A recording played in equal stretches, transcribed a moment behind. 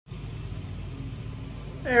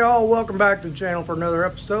Hey all, welcome back to the channel for another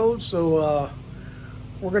episode. So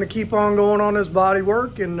we're going to keep on going on this body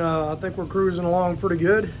work, and I think we're cruising along pretty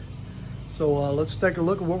good. So let's take a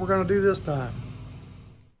look at what we're going to do this time.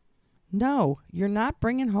 No, you're not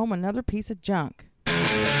bringing home another piece of junk.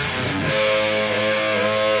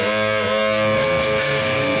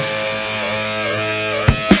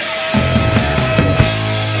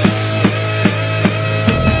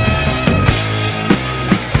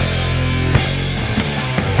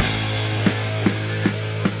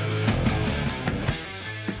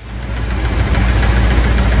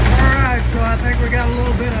 I think we got a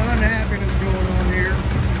little bit of unhappiness going on here.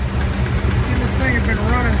 This thing has been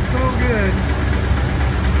running so good.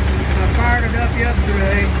 I fired it up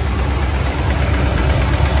yesterday.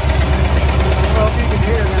 I don't know if you can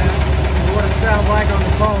hear that, or what it sounds like on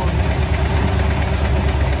the phone.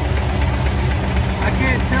 I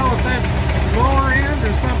can't tell if that's lower end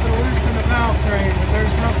or something loose in the valve train, but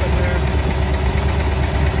there's something there.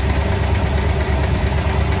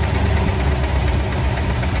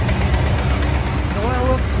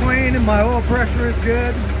 Clean, and my oil pressure is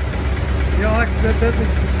good. You know, like I said, this is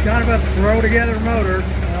kind of a throw together motor.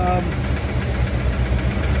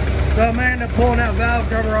 So I'm gonna end up pulling that valve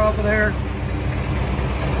cover off of there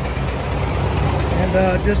and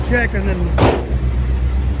just checking and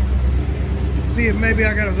see if maybe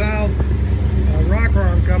I got a valve rocker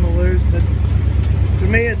arm coming loose. But to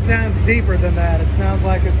me it sounds deeper than that. It sounds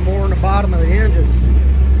like it's more in the bottom of the engine.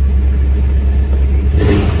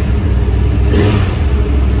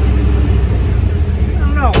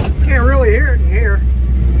 Can't really hear it in here.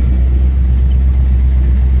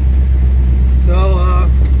 So,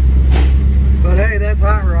 but hey, that's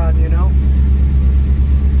hot rodding, you know.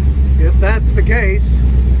 If that's the case,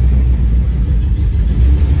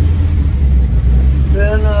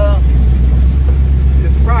 then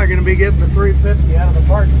it's probably going to be getting the 350 out of the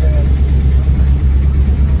parts van.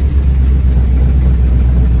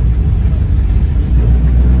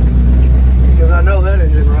 Because I know that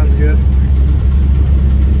engine runs good.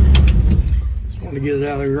 To get it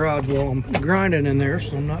out of the garage while I'm grinding in there,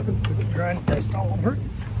 so I'm not going to try and dust all over it.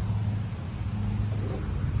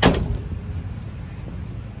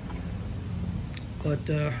 But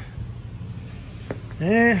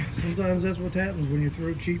sometimes that's what happens when you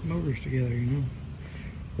throw cheap motors together, you know.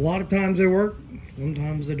 A lot of times they work,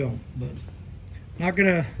 sometimes they don't. But not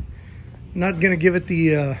gonna give it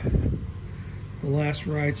the last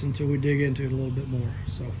rites until we dig into it a little bit more.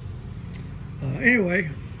 So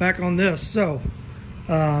anyway, back on this. So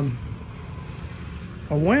I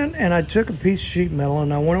went and I took a piece of sheet metal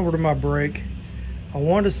and I went over to my brake. I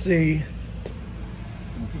wanted to see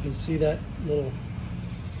if you can see that little,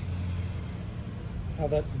 how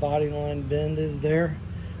that body line bend is there.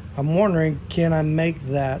 I'm wondering, can I make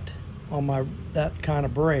that on that kind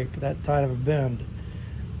of brake, that tight of a bend?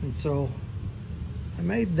 And so I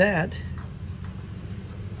made that,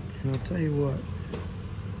 and I'll tell you what,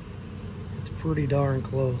 it's pretty darn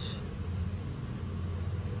close.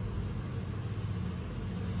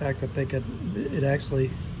 In fact, I think it actually,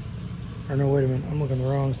 or no, wait a minute, I'm looking the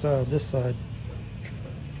wrong side, this side.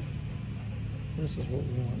 This is what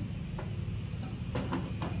we want.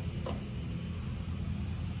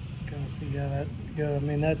 Kind of see how that goes. I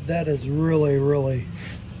mean, that is really, really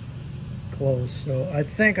close. So I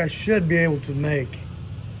think I should be able to make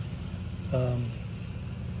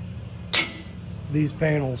these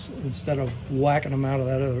panels instead of whacking them out of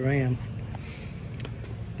that other van.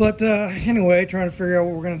 But anyway, trying to figure out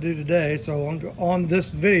what we're going to do today. So on this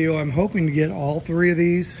video, I'm hoping to get all three of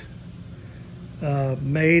these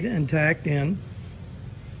made and tacked in,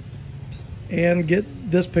 and get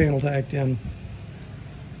this panel tacked in.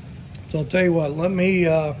 So I'll tell you what, let me,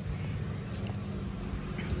 and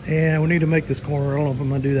we need to make this corner. I don't know if I'm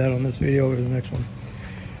going to do that on this video or the next one.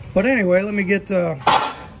 But anyway, let me get the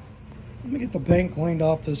paint cleaned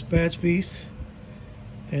off this patch piece,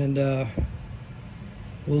 and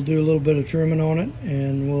we'll do a little bit of trimming on it,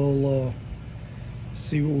 and we'll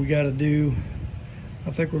see what we got to do.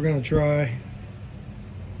 I think we're going to try,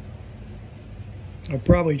 I'll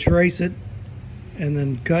probably trace it and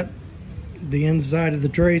then cut the inside of the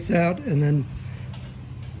trace out and then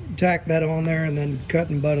tack that on there, and then cut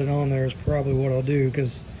and butt it on there is probably what I'll do,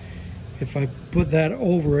 because if I put that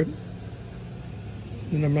over it,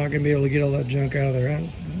 then I'm not going to be able to get all that junk out of there. I don't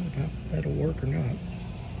know if that'll work or not.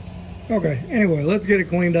 Okay, anyway, let's get it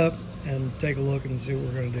cleaned up and take a look and see what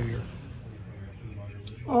we're going to do here.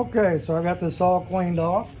 Okay, so I got this all cleaned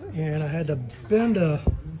off, and I had to bend a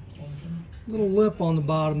little lip on the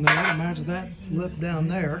bottom there. Imagine that lip down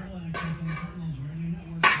there.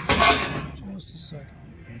 Just a second.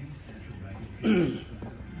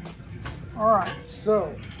 All right,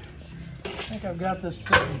 so I think I've got this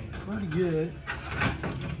fitting pretty good.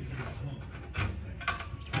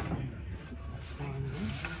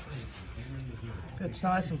 Fits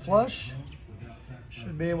nice and flush.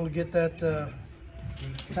 Should be able to get that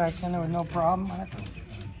tacked in there with no problem. I have to do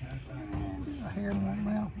a hair more.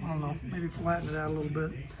 Well, I don't know, maybe flatten it out a little bit.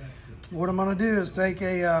 What I'm going to do is take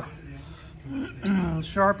a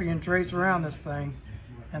Sharpie and trace around this thing,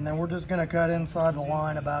 and then we're just going to cut inside the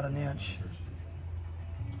line about 1 inch.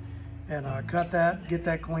 And cut that, get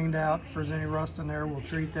that cleaned out. If there's any rust in there, we'll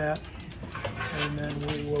treat that. And then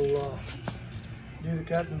we will do the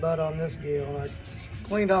cut and butt on this deal. And I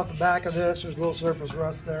cleaned off the back of this. There's a little surface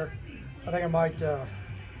rust there. I think I might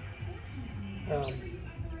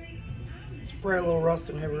spray a little rust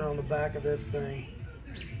inhibitor on the back of this thing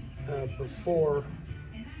before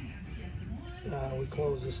we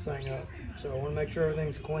close this thing up. So I want to make sure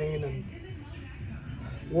everything's clean, and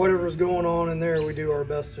whatever's going on in there, we do our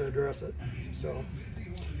best to address it. So,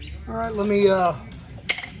 all right, let me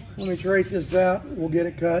trace this out. We'll get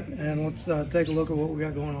it cut, and let's take a look at what we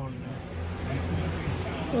got going on in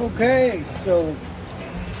there. Okay, so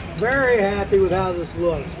very happy with how this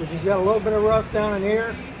looks. We just got a little bit of rust down in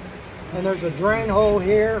here, and there's a drain hole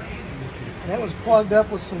here, and that was plugged up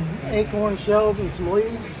with some acorn shells and some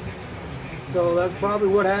leaves. So that's probably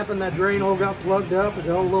what happened. That drain hole got plugged up, it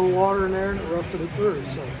held a little water in there, and it rusted it through.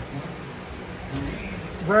 So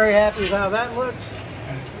very happy with how that looks.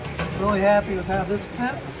 Really happy with how this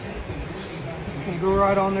fits. It's going to go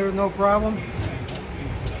right on there with no problem.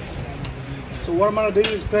 So what I'm going to do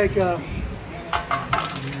is take a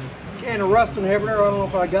can of rust inhibitor. I don't know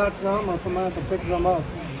if I got some or if I'm going to have to pick some up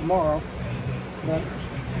tomorrow. But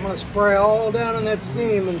I'm going to spray all down in that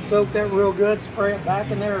seam and soak that real good. Spray it back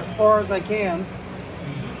in there as far as I can.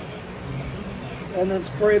 And then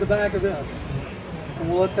spray the back of this. And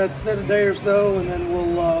we'll let that sit a day or so, and then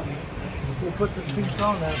we'll put this piece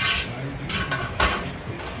on there.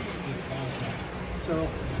 So,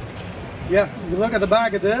 yeah, you look at the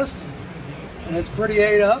back of this, and it's pretty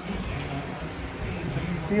ate up.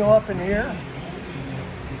 Feel up in here,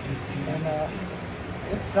 and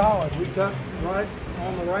it's solid. We cut right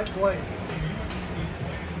on the right place.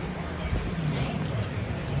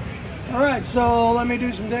 All right, so let me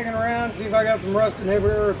do some digging around, see if I got some rust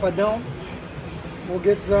inhibitor. If I don't, we'll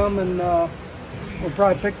get some, and we'll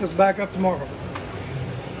probably pick this back up tomorrow.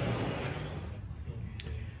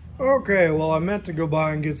 Okay, well, I meant to go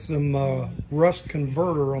by and get some rust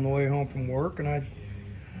converter on the way home from work, and I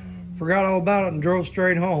forgot all about it and drove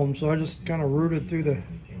straight home, so I just kind of rooted through the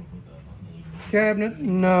cabinet,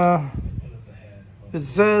 and it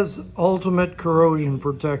says ultimate corrosion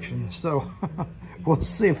protection, so we'll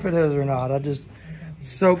see if it is or not. I just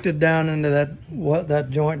soaked it down into that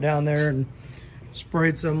joint down there and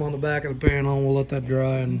sprayed some on the back of the panel, and we'll let that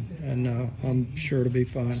dry, and I'm sure to be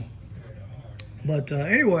fine. But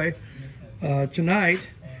anyway, tonight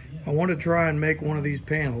I want to try and make one of these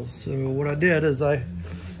panels. So what I did is I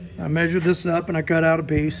measured this up and I cut out a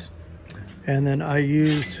piece, and then I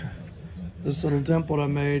used this little template I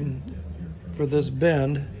made for this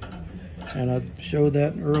bend, and I showed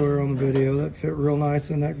that earlier on the video. That fit real nice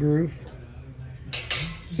in that groove.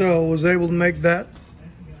 So I was able to make that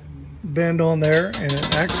bend on there, and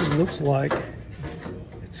it actually looks like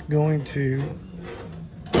it's going to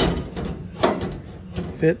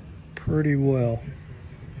fit pretty well.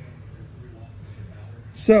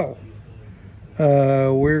 So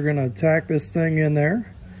we're gonna tack this thing in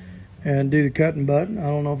there and do the cut and butt. I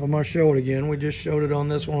don't know if I'm gonna show it again. We just showed it on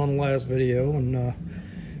this one on the last video, and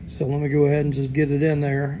so let me go ahead and just get it in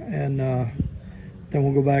there, and then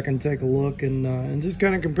we'll go back and take a look and just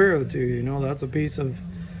kind of compare the two. You know, that's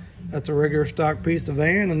a regular stock piece of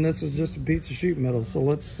van, and this is just a piece of sheet metal. So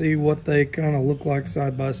let's see what they kind of look like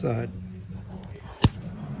side by side.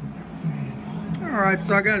 All right,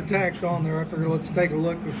 so I got it tacked on there. I figured let's take a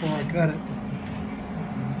look before I cut it.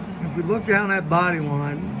 If we look down that body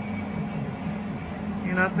line,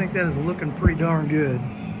 and I think that is looking pretty darn good.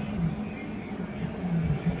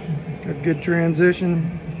 Got good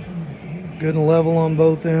transition, good and level on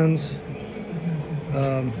both ends.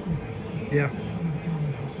 Yeah,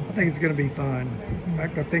 I think it's going to be fine. In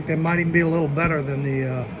fact, I think that might even be a little better than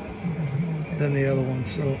the other one.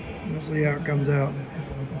 So we'll see how it comes out.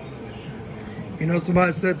 You know,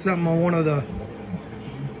 somebody said something on one of the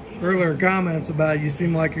earlier comments about you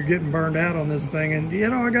seem like you're getting burned out on this thing, and you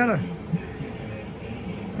know, I gotta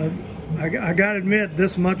admit,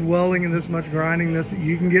 this much welding and this much grinding,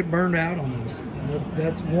 you can get burned out on this.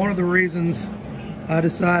 That's one of the reasons I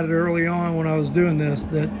decided early on when I was doing this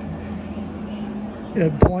that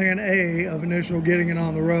plan A of initial getting it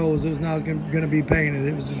on the road was it was not going to be painted.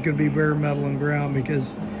 It was just going to be bare metal and ground,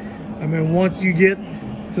 because I mean, once you get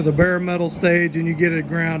to the bare metal stage and you get it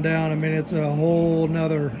ground down, I mean, it's a whole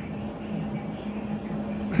nother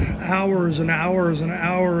hours and hours and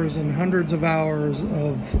hours and hundreds of hours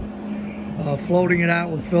of floating it out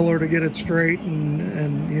with filler to get it straight,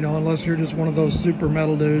 and you know, unless you're just one of those super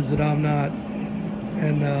metal dudes that I'm not,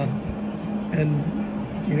 and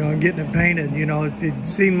you know, and getting it painted. You know, if you'd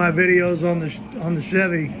seen my videos on the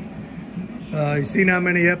Chevy, you've seen how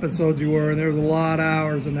many episodes you were, and there was a lot of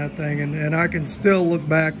hours in that thing, and I can still look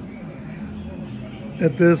back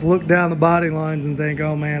at this, look down the body lines and think,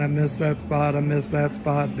 oh man, I missed that spot, I missed that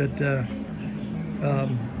spot. But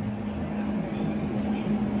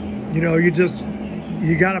you know, you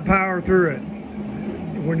got to power through it.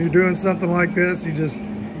 When you're doing something like this, you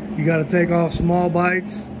got to take off small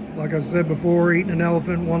bites. Like I said before, eating an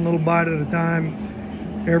elephant one little bite at a time.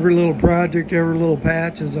 Every little project, every little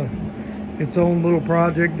patch is its own little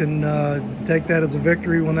project, and take that as a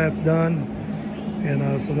victory when that's done.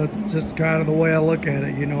 And so that's just kind of the way I look at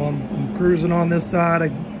it. You know, I'm cruising on this side.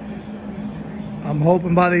 I'm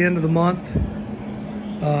hoping by the end of the month,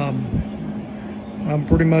 I'm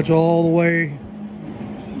pretty much all the way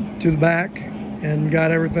to the back and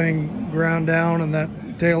got everything ground down, and that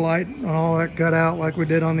tail light and all that cut out like we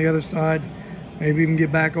did on the other side. Maybe even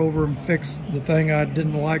get back over and fix the thing I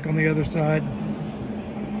didn't like on the other side.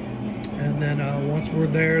 And then once we're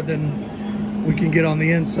there, then we can get on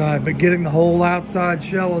the inside. But getting the whole outside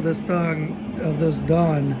shell of this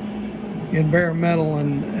done in bare metal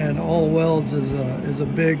and all welds is a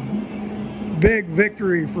big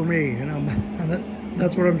victory for me, and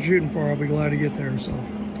that's what I'm shooting for. I'll be glad to get there. So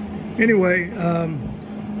anyway,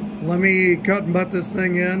 let me cut and butt this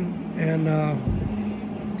thing in and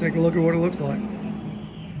take a look at what it looks like.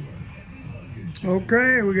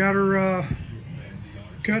 Okay, we got her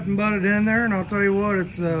cut and butted in there, and I'll tell you what,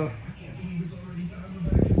 it's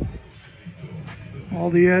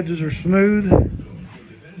all the edges are smooth.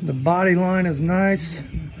 The body line is nice.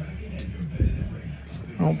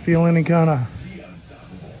 I don't feel any kind of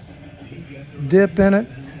dip in it.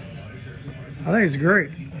 I think it's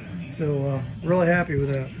great. So really happy with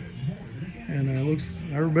that. And it looks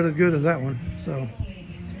every bit as good as that one. So,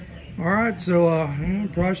 all right. So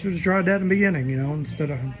probably should have tried that in the beginning, you know,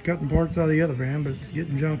 instead of cutting parts out of the other van, but it's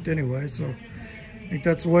getting junked anyway. So I think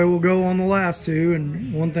that's the way we'll go on the last two.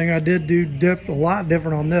 And one thing I did do a lot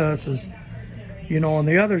different on this is, you know, on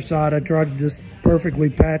the other side, I tried to just perfectly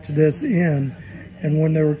patch this in. And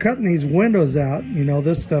when they were cutting these windows out, you know,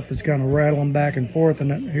 this stuff is kind of rattling back and forth,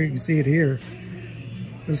 and you can see it here.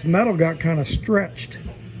 This metal got kind of stretched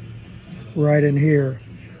right in here.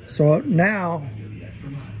 So now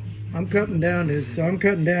I'm cutting down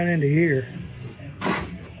into here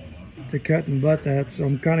to cut and butt that. So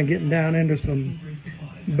I'm kind of getting down into some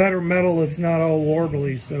better metal that's not all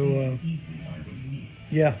warbly. So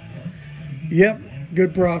yeah, yep,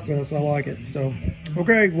 good process. I like it. So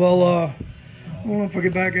okay, well, I don't know if I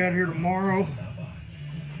get back out here tomorrow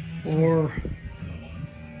or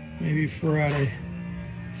maybe Friday.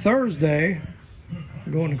 Thursday,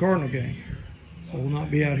 I'm going to Cardinal game, so we'll not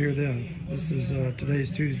be out here then. This is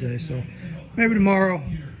today's Tuesday, so maybe tomorrow,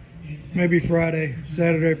 maybe Friday,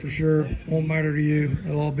 Saturday for sure. Won't matter to you.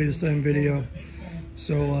 It'll all be the same video.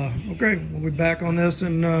 So okay, we'll be back on this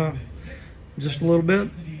in just a little bit.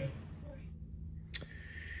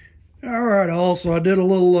 All right. Also, I did a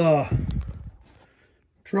little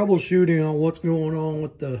troubleshooting on what's going on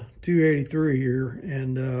with the 283 here,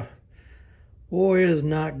 and boy, it is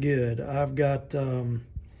not good. I've got,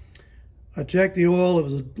 I checked the oil.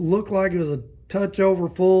 It looked like it was a touch over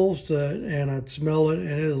full, and I'd smell it, and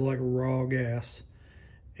it is like raw gas.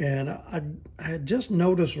 And I had just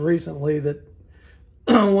noticed recently that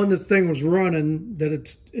when this thing was running,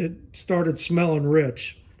 that it started smelling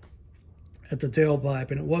rich at the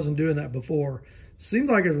tailpipe, and it wasn't doing that before. Seemed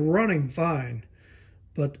like it's running fine,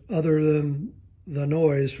 but other than the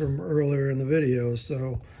noise from earlier in the video.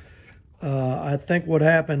 So I think what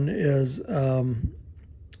happened is,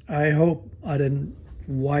 I hope I didn't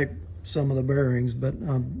wipe some of the bearings, but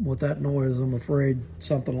with that noise, I'm afraid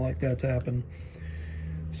something like that's happened.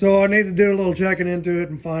 So I need to do a little checking into it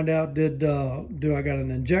and find out, do I got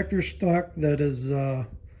an injector stuck that is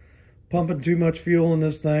pumping too much fuel in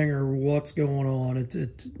this thing, or what's going on?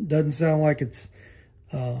 It doesn't sound like it's,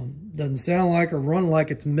 doesn't sound like or run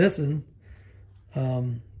like it's missing.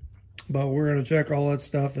 But we're going to check all that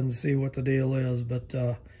stuff and see what the deal is. But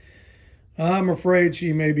I'm afraid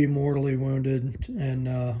she may be mortally wounded,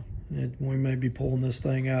 and we may be pulling this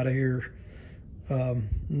thing out of here I'm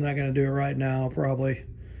not going to do it right now. Probably,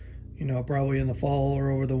 probably in the fall or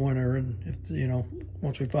over the winter. And if,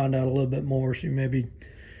 once we find out a little bit more, she may be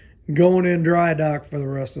going in dry dock for the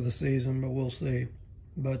rest of the season, but we'll see.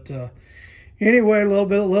 But anyway, a little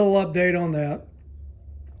update on that.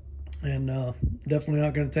 And definitely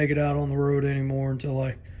not going to take it out on the road anymore until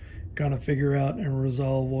I kind of figure out and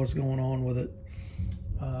resolve what's going on with it.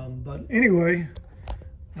 But anyway,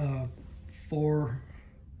 for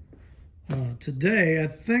today, I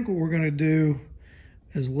think what we're going to do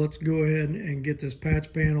is let's go ahead and get this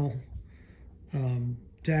patch panel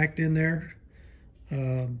tacked in there.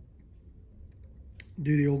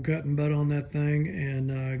 Do the old cut and butt on that thing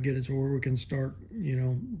and get it to where we can start,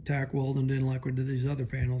 tack welding in like we did these other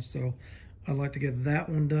panels. So I'd like to get that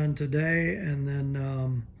one done today, and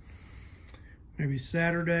then maybe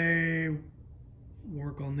Saturday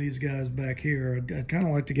work on these guys back here. I'd kind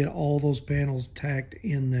of like to get all those panels tacked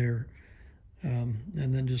in there, and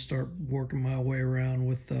then just start working my way around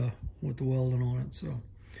with the welding on it. So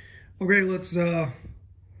okay,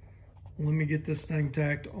 let me get this thing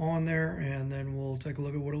tacked on there, and then we'll take a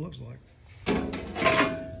look at what it looks like.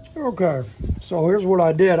 Okay, so here's what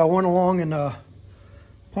I did. I went along and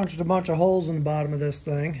punched a bunch of holes in the bottom of this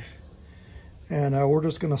thing, and we're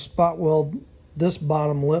just going to spot weld this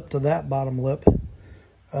bottom lip to that bottom lip.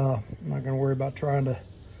 I'm not going to worry about trying to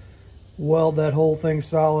weld that whole thing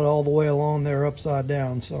solid all the way along there upside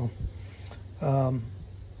down. So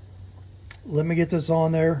let me get this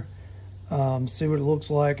on there. See what it looks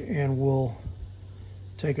like, and we'll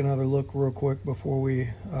take another look real quick before we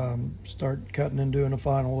start cutting and doing a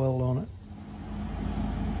final weld on it.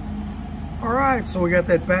 All right, so we got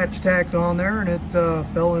that patch tacked on there, and it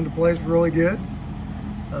fell into place really good.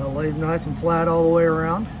 Lays nice and flat all the way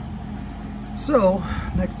around. So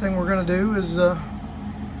next thing we're going to do is we're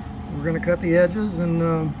going to cut the edges and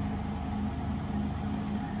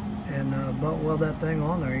butt weld that thing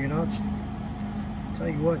on there. Tell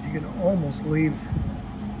you what, you can almost leave,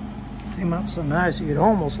 came out so nice, you could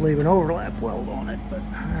almost leave an overlap weld on it, but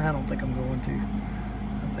I don't think I'm going to.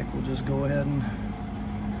 I think we'll just go ahead and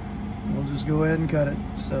cut it.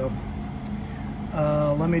 So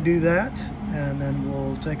let me do that, and then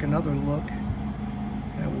we'll take another look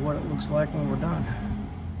at what it looks like when we're done.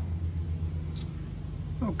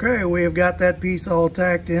 Okay, we have got that piece all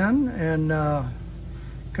tacked in and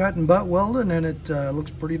cut and butt welded, and it looks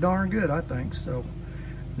pretty darn good, I think. So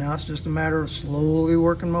now it's just a matter of slowly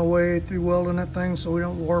working my way through welding that thing so we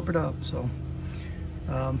don't warp it up. So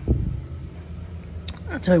I'll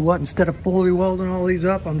tell you what, instead of fully welding all these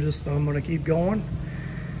up, I'm going to keep going,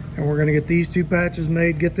 and we're going to get these two patches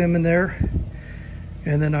made, get them in there,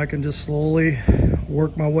 and then I can just slowly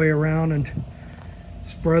work my way around and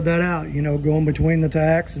spread that out, going between the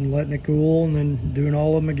tacks and letting it cool, and then doing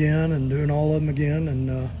all of them again and doing all of them again,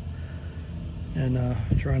 and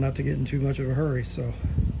try not to get in too much of a hurry. So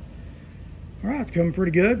all right, it's coming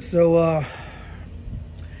pretty good. So all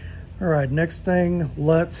right, next thing,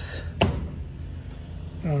 let's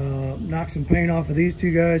knock some paint off of these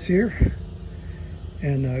two guys here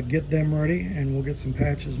and get them ready, and we'll get some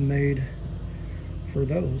patches made for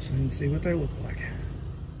those and see what they look like.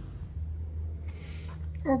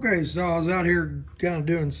 Okay, so I was out here kind of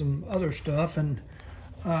doing some other stuff, and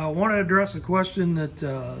I want to address a question that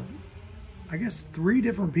I guess 3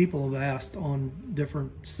 different people have asked on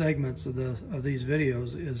different segments of these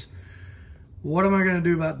videos is, what am I going to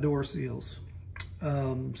do about door seals?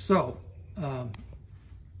 I'm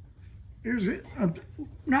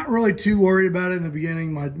not really too worried about it in the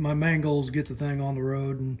beginning. My main goal is to get the thing on the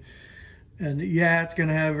road, and yeah, it's going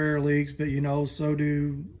to have air leaks, but so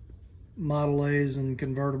do Model A's and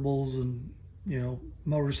convertibles and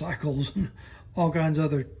motorcycles and all kinds of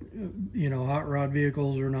other hot rod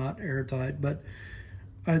vehicles are not airtight. But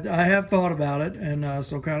I have thought about it, and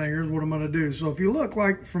so kind of here's what I'm going to do. So if you look,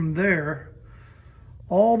 like from there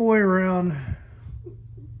all the way around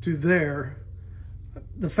to there,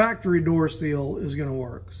 the factory door seal is going to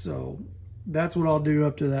work. So that's what I'll do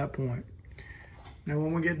up to that point. Now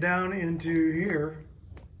when we get down into here,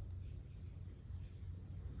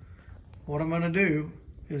 what I'm going to do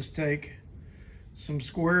is take some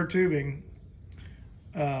square tubing.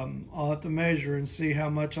 I'll have to measure and see how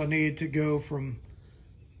much I need to go from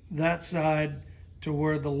that side to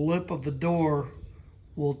where the lip of the door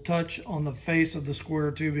will touch on the face of the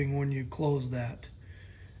square tubing when you close that.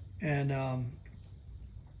 And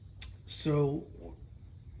so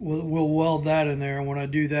we'll weld that in there, and when I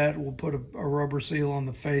do that, we'll put a rubber seal on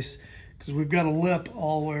the face, because we've got a lip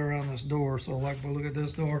all the way around this door. So like if we look at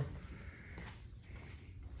this door,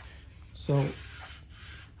 so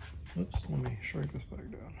oops, let me shrink this back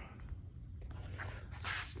down.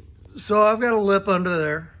 So I've got a lip under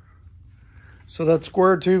there. So that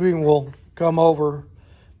square tubing will come over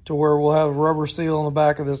to where we'll have a rubber seal on the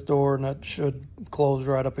back of this door, and that should close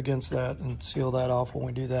right up against that and seal that off when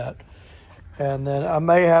we do that. And then I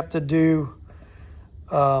may have to do,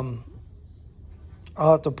 I'll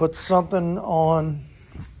have to put something on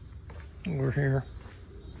over here.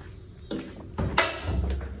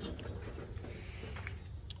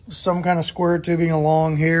 Some kind of square tubing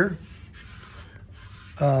along here.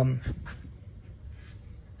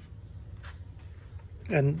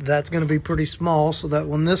 And that's going to be pretty small so that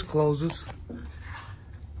when this closes,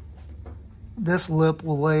 this lip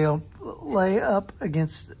will lay up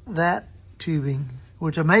against that tubing,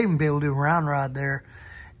 which I may even be able to do a round rod there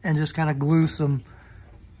and just kind of glue some,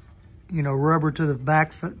 you know, rubber to the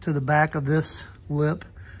back of this lip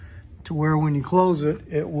to where when you close it,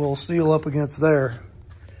 it will seal up against there.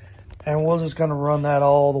 And we'll just kind of run that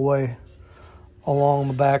all the way along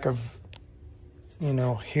the back of, you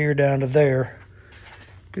know, here down to there.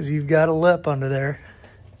 Because you've got a lip under there.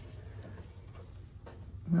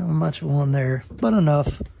 Not much of one there, but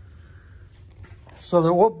enough. So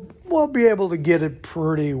that we'll be able to get it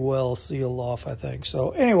pretty well sealed off, I think.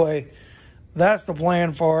 So anyway, that's the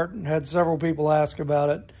plan for it. Had several people ask about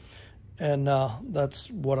it. And that's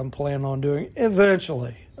what I'm planning on doing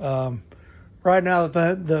eventually. Right now,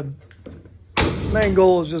 the main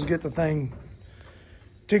goal is just get the thing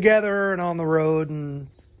together and on the road, and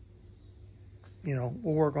you know,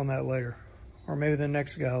 we'll work on that later. Or maybe the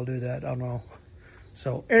next guy will do that. I don't know.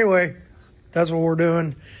 So anyway, that's what we're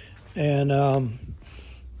doing. And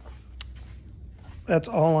that's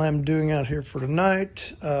all I'm doing out here for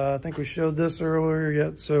tonight. I think we showed this earlier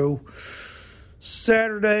yet. So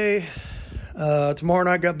Saturday, tomorrow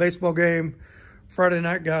night got baseball game. Friday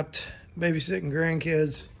night got babysitting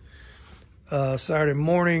grandkids. Saturday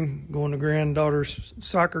morning going to granddaughter's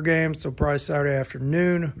soccer game. So probably Saturday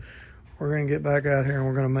afternoon, we're going to get back out here and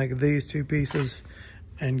we're going to make these two pieces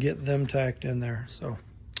and get them tacked in there. So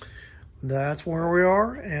that's where we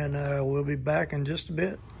are, and we'll be back in just a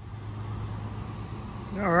bit.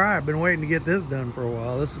 All right, I've been waiting to get this done for a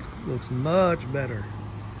while. This looks much better.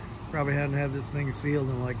 Probably hadn't had this thing sealed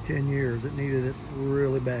in like 10 years. It needed it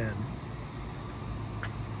really bad.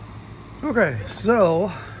 Okay,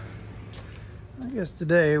 so I guess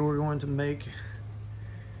today we're going to make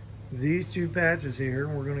these two patches here,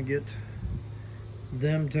 and we're going to get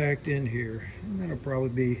them tacked in here, and that'll probably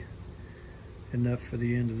be enough for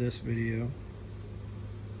the end of this video.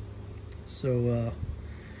 So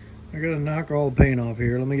I gotta knock all the paint off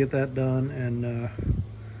here. Let me get that done, and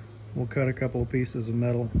we'll cut a couple of pieces of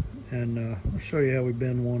metal, and I'll show you how we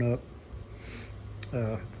bend one up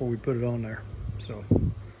before we put it on there. So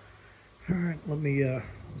all right,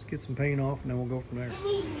 let's get some paint off, and then we'll go from there. It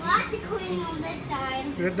needs lots of cleaning on this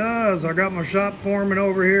side. It does. I got my shop foreman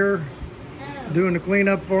over here doing the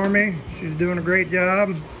cleanup for me. She's doing a great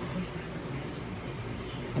job.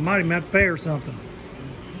 I might even have to pay her something.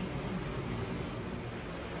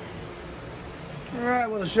 All right,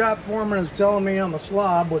 well, the shop foreman is telling me I'm a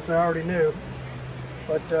slob, which I already knew.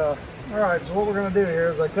 But, all right, so what we're going to do here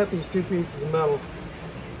is I cut these two pieces of metal.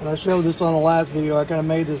 And I showed this on the last video. I kind of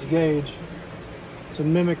made this gauge to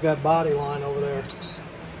mimic that body line over there.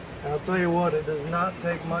 And I'll tell you what, it does not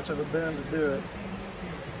take much of a bend to do it.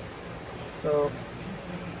 So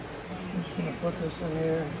I'm just going to put this in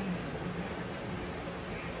here.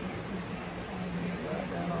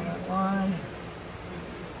 Right down on that line.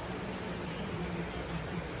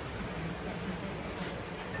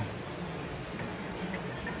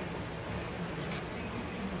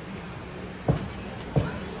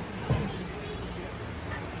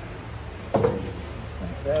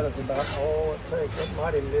 That is about all it takes. That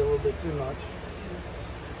might even be a little bit too much.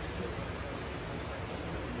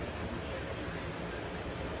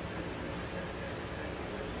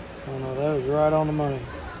 Oh no, that is right on the money.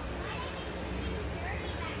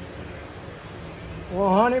 Well,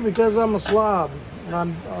 honey, because I'm a slob and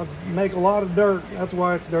I make a lot of dirt, that's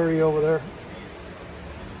why it's dirty over there.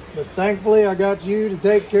 But thankfully, I got you to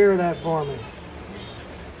take care of that for me.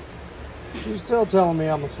 She's still telling me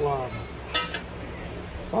I'm a slob.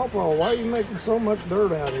 Papa, why are you making so much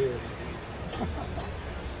dirt out here?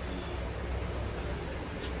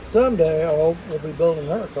 Someday, I hope we'll be building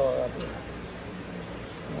her car out here.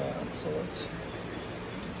 Alright, so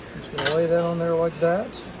I'm just going to lay that on there like that.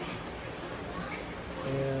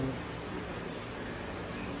 And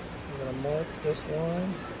I'm going to mark this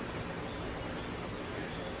line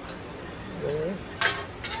there.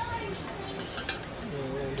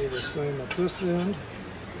 And we're going to do the same at this end.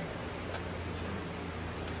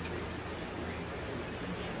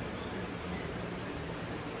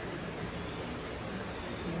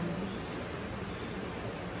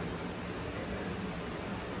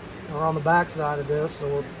 We're on the back side of this, so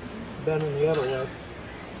we're bending the other way.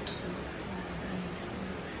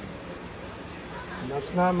 And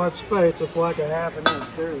that's not much space. It's like a half an inch.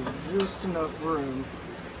 There is just enough room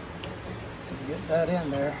to get that in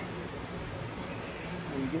there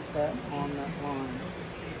and get that on that line.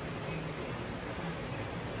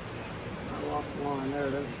 I lost the line. There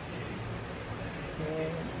it is.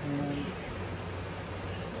 Okay, and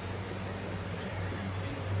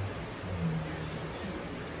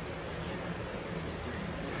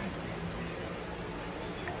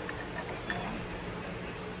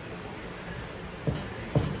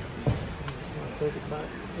take it back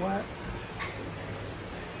flat.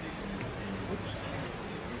 Oops.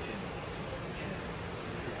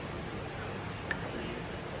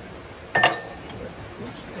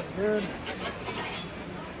 Oops, good.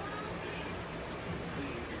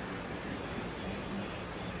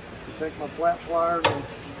 Take my flat pliers and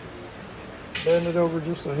bend it over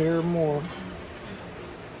just a hair more.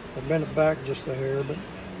 I bent it back just a hair, but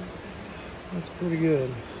that's pretty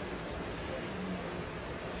good.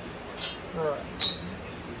 Alright,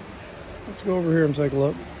 let's go over here and take a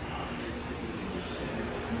look.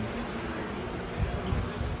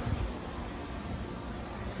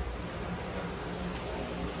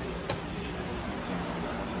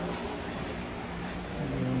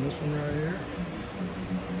 And this one right here.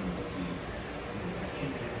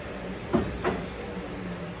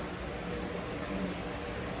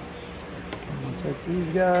 I'm going to take these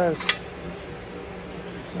guys.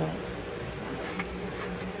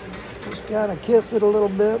 Just kind of kiss it a little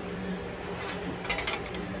bit.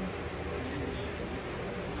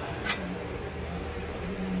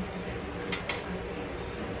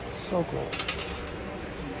 So cool.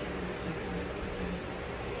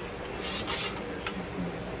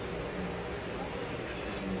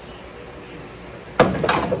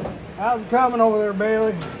 How's it coming over there,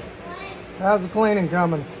 Bailey? How's the cleaning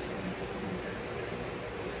coming?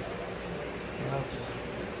 That's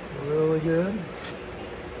really good.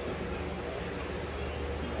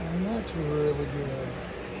 And that's really good.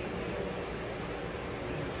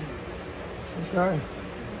 Okay.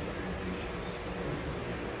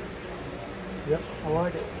 Yep, I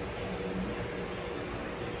like it.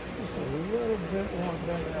 Just a little bit more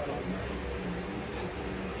bend out on there.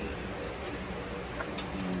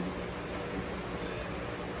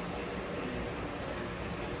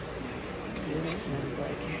 Get it and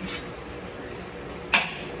back in.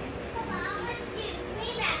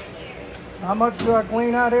 How much do I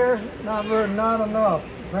clean out here? Not enough,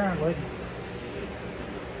 apparently.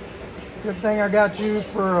 It's a good thing I got you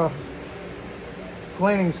for a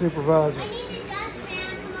cleaning supervisor. I need a dustpan.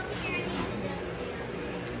 Come over here. I need a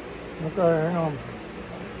dustpan. Okay, hang on.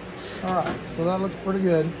 Alright, so that looks pretty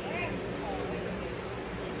good.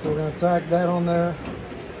 So we're going to tack that on there.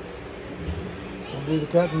 We'll do the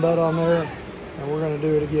cutting butt on there, and we're going to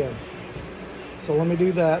do it again. So let me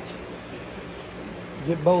do that.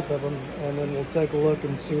 Get both of them, and then we'll take a look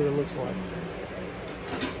and see what it looks like.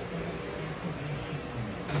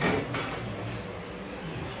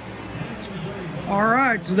 All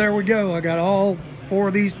right, so there we go. I got all 4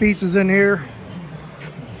 of these pieces in here,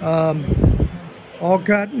 all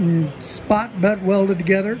cut and spot butt welded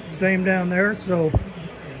together. Same down there. So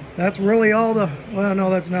that's really all the, well, no,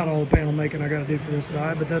 that's not all the panel making I got to do for this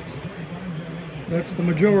side, but that's the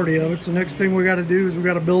majority of it. So next thing we got to do is we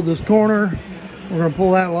got to build this corner. We're going to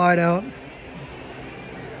pull that light out.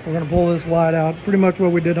 We're going to pull this light out. Pretty much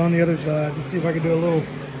what we did on the other side. Let's see if I can do a little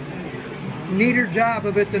neater job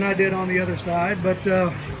of it than I did on the other side. But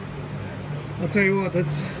I'll tell you what,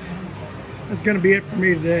 that's going to be it for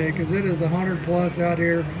me today, because it is 100 plus out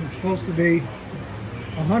here. It's supposed to be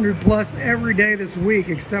 100 plus every day this week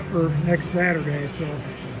except for next Saturday. So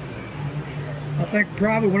I think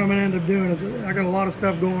probably what I'm going to end up doing is, I got a lot of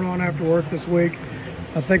stuff going on after work this week.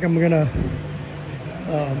 I think I'm going to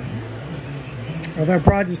I'll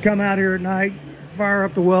probably just come out here at night, fire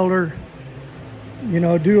up the welder, you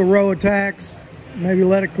know, do a row of tacks, maybe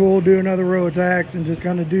let it cool, do another row of tacks, and just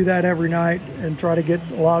kind of do that every night and try to get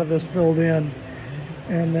a lot of this filled in.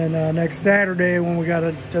 And then next Saturday, when we got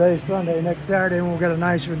today's Sunday, next Saturday when we got a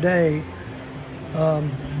nicer day,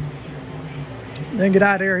 then get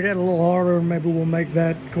out there and hit it a little harder, and maybe we'll make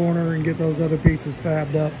that corner and get those other pieces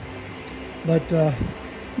fabbed up. But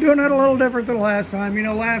doing it a little different than last time. You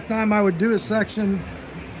know, last time I would do a section,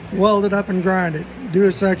 weld it up and grind it. Do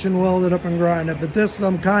a section, weld it up and grind it. But this,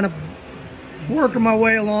 I'm kind of working my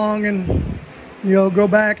way along, and, you know, go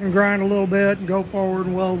back and grind a little bit, and go forward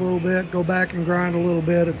and weld a little bit, go back and grind a little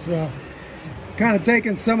bit. It's kind of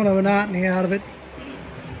taking some of the monotony out of it.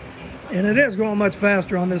 And it is going much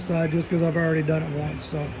faster on this side just because I've already done it once.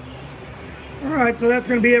 So Alright, so that's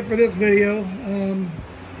going to be it for this video.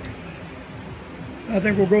 I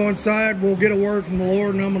think we'll go inside, we'll get a word from the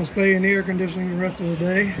Lord, and I'm going to stay in the air conditioning the rest of the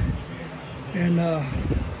day. And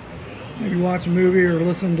maybe watch a movie or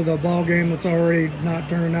listen to the ball game that's already not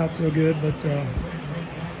turning out so good. But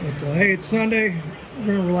hey, it's Sunday. We're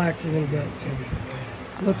going to relax a little bit. So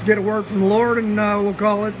let's get a word from the Lord, and we'll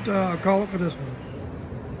call it for this one.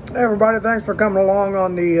 Hey everybody, thanks for coming along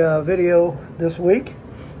on the video this week.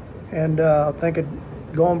 And I think it's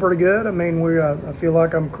going pretty good. I mean, I feel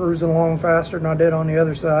like I'm cruising along faster than I did on the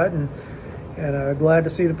other side, and glad to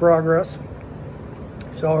see the progress.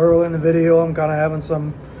 So early in the video, I'm kind of having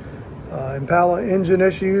some Impala engine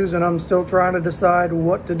issues, and I'm still trying to decide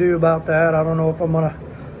what to do about that. I don't know if I'm gonna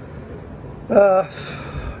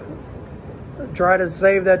try to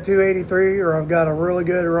save that 283, or I've got a really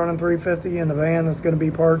good running 350 in the van that's going to be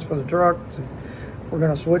parts for the truck. We're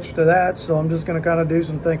going to switch to that, so I'm just going to kind of do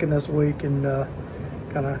some thinking this week and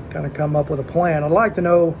kind of come up with a plan. I'd like to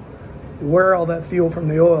know where all that fuel from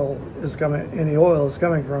the oil is coming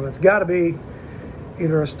from. It's got to be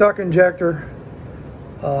either a stuck injector,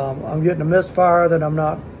 I'm getting a misfire that I'm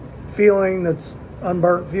not feeling, that's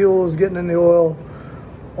unburnt fuel is getting in the oil,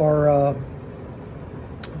 or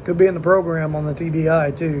it could be in the program on the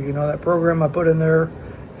TDI too. You know, that program I put in there,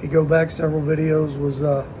 if you go back several videos, was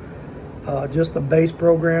just the base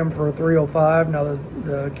program for a 305. Now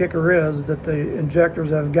the kicker is that the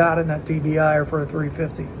injectors I've got in that TDI are for a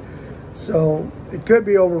 350. So it could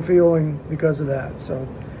be overfueling because of that. So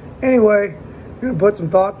anyway, I'm going to put some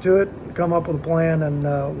thought to it, come up with a plan, and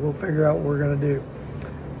we'll figure out what we're going to do.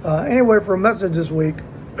 Anyway, for a message this week,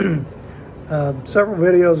 several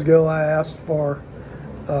videos ago I asked for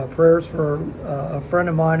prayers for a friend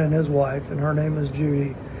of mine and his wife, and her name is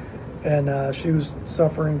Judy. And she was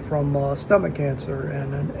suffering from stomach cancer,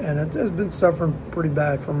 and it has been suffering pretty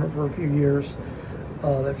bad from it for a few years.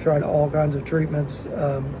 They've tried all kinds of treatments.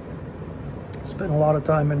 Spent a lot of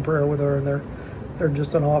time in prayer with her, and they're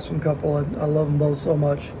just an awesome couple. And I love them both so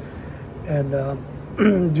much. And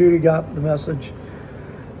Judy got the message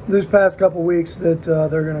this past couple weeks that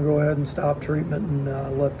they're going to go ahead and stop treatment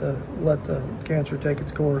and let the cancer take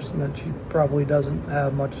its course, and that she probably doesn't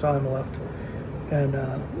have much time left. And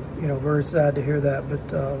you know, very sad to hear that, but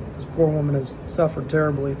this poor woman has suffered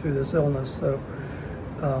terribly through this illness. So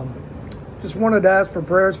just wanted to ask for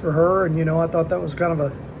prayers for her. And you know, I thought that was kind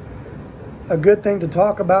of a good thing to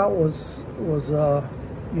talk about, was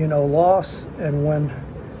you know, loss. And when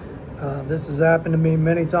this has happened to me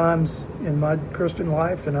many times in my Christian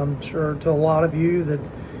life, and I'm sure to a lot of you,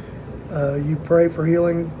 that you pray for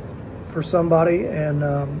healing for somebody, and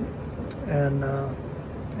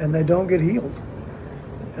they don't get healed.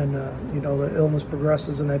 And you know, the illness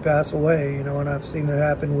progresses and they pass away, you know. And I've seen it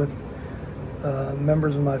happen with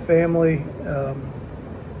members of my family. A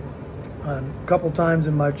couple times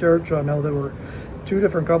in my church, I know there were two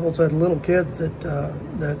different couples that had little kids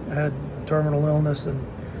that had terminal illness, and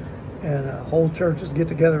whole churches get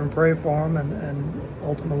together and pray for them, and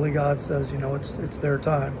ultimately God says, you know, it's their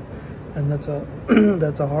time. And that's a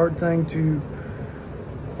that's a hard thing to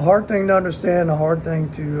understand, a hard thing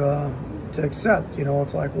to accept. You know,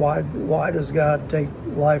 it's like, why does God take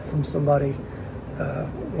life from somebody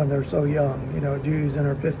when they're so young? You know, Judy's in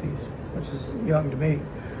her 50s, which is young to me.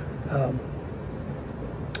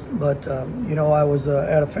 You know, I was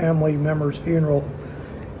at a family member's funeral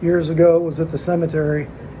years ago. Was at the cemetery,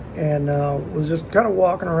 and was just kind of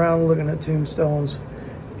walking around looking at tombstones,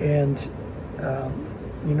 and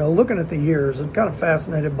you know, looking at the years, and kind of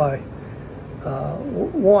fascinated by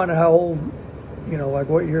one, how old, you know, like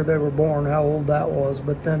what year they were born, how old that was,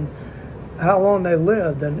 but then how long they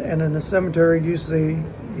lived. And in the cemetery, you see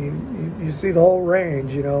the whole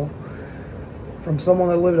range, you know, from someone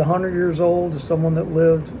that lived 100 years old to someone that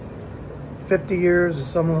lived 50 years to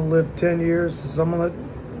someone that lived 10 years to someone that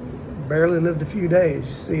barely lived a few days.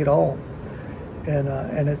 You see it all.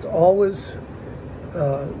 And it's always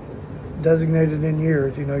designated in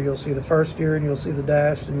years. You know, you'll see the first year, and you'll see the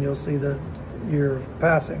dash, and you'll see the year of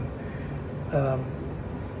passing.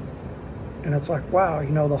 And it's like, wow, you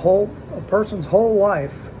know, a person's whole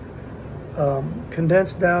life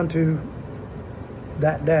condensed down to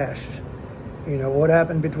that dash. You know, what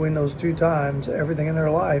happened between those two times, everything in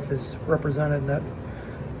their life is represented in that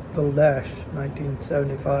little dash,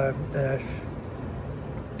 1975 dash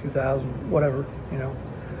 2000, whatever, you know.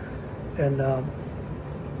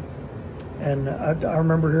 And I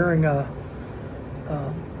remember hearing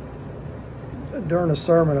during a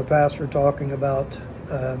sermon, a pastor talking about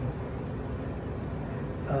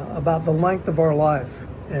the length of our life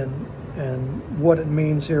and what it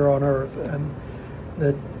means here on earth, and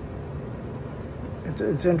that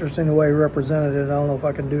it's interesting the way he represented it. I don't know if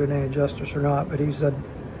I can do it any justice or not, but he said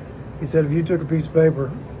if you took a piece of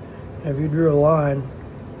paper and if you drew a line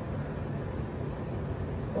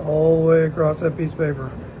all the way across that piece of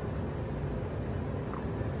paper.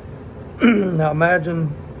 Now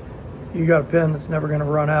imagine you got a pen that's never going to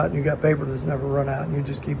run out, and you got paper that's never run out, and you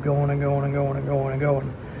just keep going and going and going and going and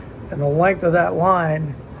going. And the length of that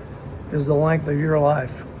line is the length of your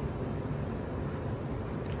life.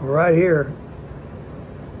 Right here,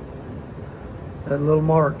 that little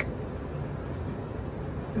mark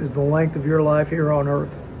is the length of your life here on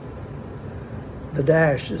earth. The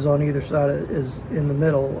dash is on either side, is in the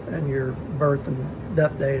middle, and your birth and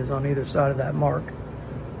death date is on either side of that mark.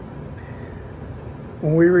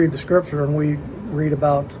 When we read the scripture and we read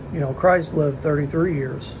about, Christ lived 33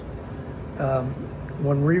 years.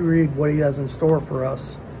 When we read what he has in store for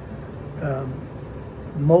us,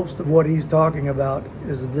 most of what he's talking about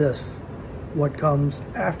is this, what comes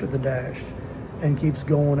after the dash and keeps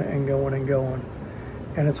going and going and going.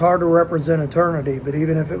 And it's hard to represent eternity, but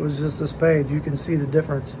even if it was just this page, you can see the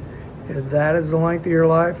difference. If that is the length of your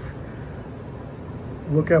life,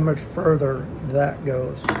 look how much further that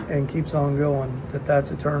goes and keeps on going,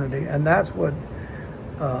 that's eternity. And that's what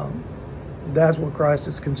Christ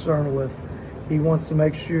is concerned with. He wants to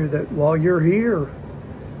make sure that while you're here,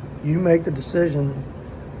 you make the decision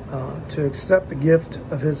to accept the gift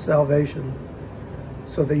of his salvation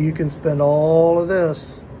so that you can spend all of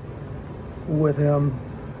this with him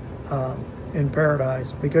in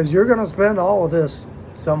paradise, because you're going to spend all of this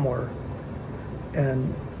somewhere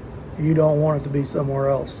and you don't want it to be somewhere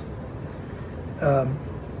else.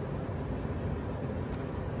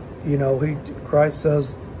 Christ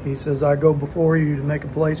says, he says, I go before you to make a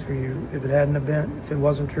place for you. If it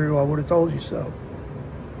wasn't true, I would have told you so.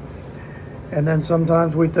 And then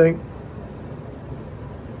sometimes we think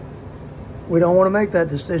we don't want to make that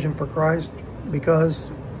decision for Christ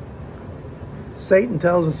because Satan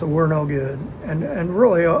tells us that we're no good. And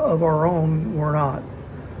really, of our own, we're not.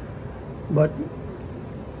 But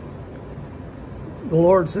the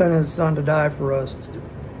Lord sent his son to die for us,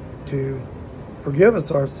 to forgive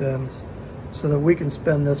us our sins so that we can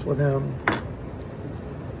spend this with him.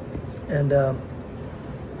 And,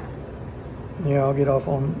 I'll get off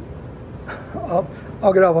on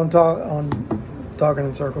talking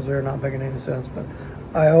in circles here, not making any sense, but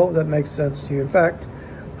I hope that makes sense to you. In fact,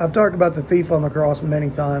 I've talked about the thief on the cross many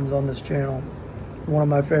times on this channel, one of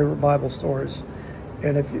my favorite Bible stories.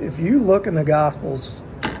 And if you look in the Gospels,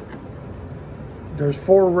 there's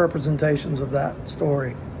 4 representations of that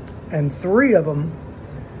story. And 3 of them,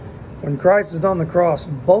 when Christ is on the cross,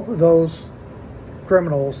 both of those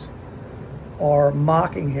criminals are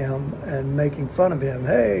mocking him and making fun of him.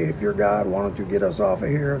 Hey, if you're God, why don't you get us off of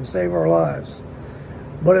here and save our lives?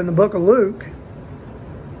 But in the book of Luke,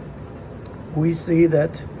 we see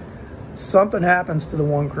that something happens to the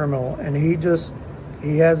one criminal, and he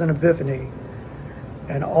has an epiphany.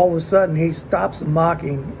 And all of a sudden, he stops the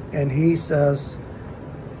mocking, and he says,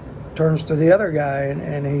 turns to the other guy,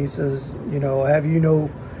 and he says, have you no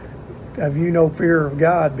fear of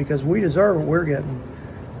God? Because we deserve what we're getting,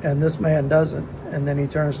 and this man doesn't. And then he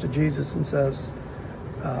turns to Jesus and says,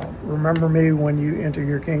 remember me when you enter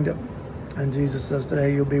your kingdom. And Jesus says,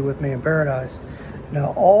 today you'll be with me in paradise.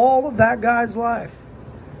 Now, all of that guy's life,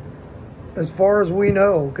 as far as we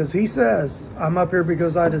know, because he says, I'm up here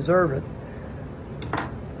because I deserve it,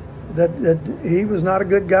 that he was not a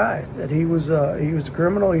good guy, that he was a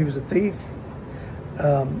criminal, he was a thief.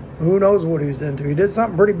 Who knows what he was into? He did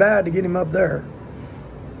something pretty bad to get him up there.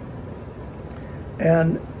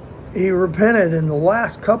 And he repented in the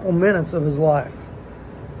last couple minutes of his life.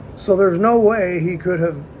 So there's no way he could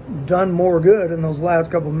have done more good in those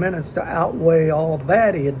last couple minutes to outweigh all the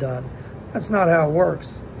bad he had done. That's not how it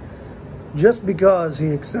works. Just because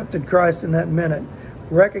he accepted Christ in that minute,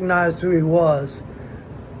 recognized who he was,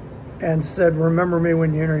 and said, remember me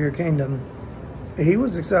when you enter your kingdom, he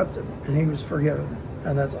was accepted and he was forgiven.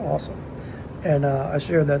 And that's awesome. And I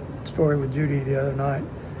shared that story with Judy the other night,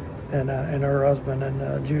 and her husband.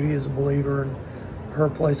 And Judy is a believer, and her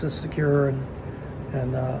place is secure, and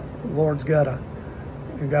the Lord's got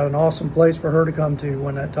an awesome place for her to come to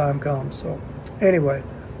when that time comes. So anyway,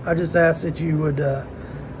 I just ask that you would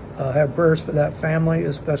have prayers for that family,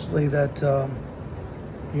 especially that to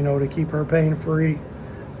keep her pain free,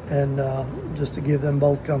 and just to give them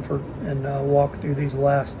both comfort and walk through these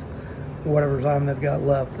last whatever time they've got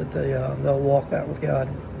left, that they'll walk that with God.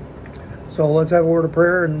 So let's have a word of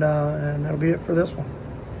prayer, and that'll be it for this one.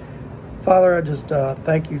 Father, I just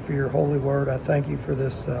thank you for your holy word. I thank you for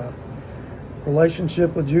this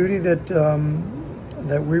relationship with Judy that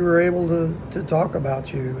that we were able to talk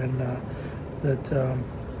about you, and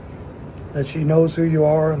that she knows who you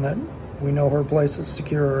are, and that we know her place is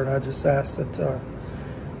secure. And I just ask that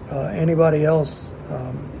anybody else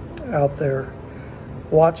out there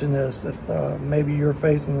watching this, if maybe you're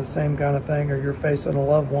facing the same kind of thing, or you're facing a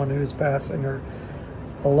loved one who's passing, or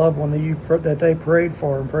a loved one that they prayed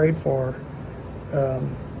for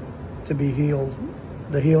to be healed.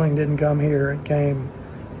 The healing didn't come here; it came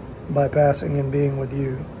by passing and being with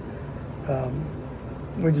you.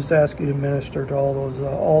 We just ask you to minister to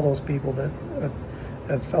all those people that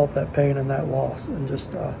have felt that pain and that loss, and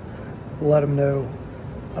just let them know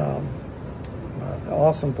the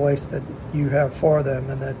awesome place that you have for them,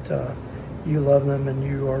 and that you love them, and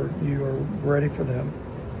you are ready for them.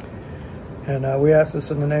 And we ask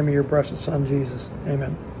this in the name of your precious Son, Jesus.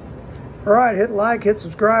 Amen. All right, hit like, hit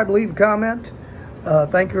subscribe, leave a comment.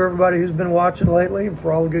 Thank you, everybody who's been watching lately, and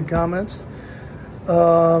for all the good comments.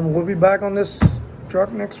 We'll be back on this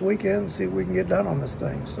truck next weekend and see what we can get done on this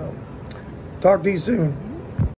thing. So, talk to you soon.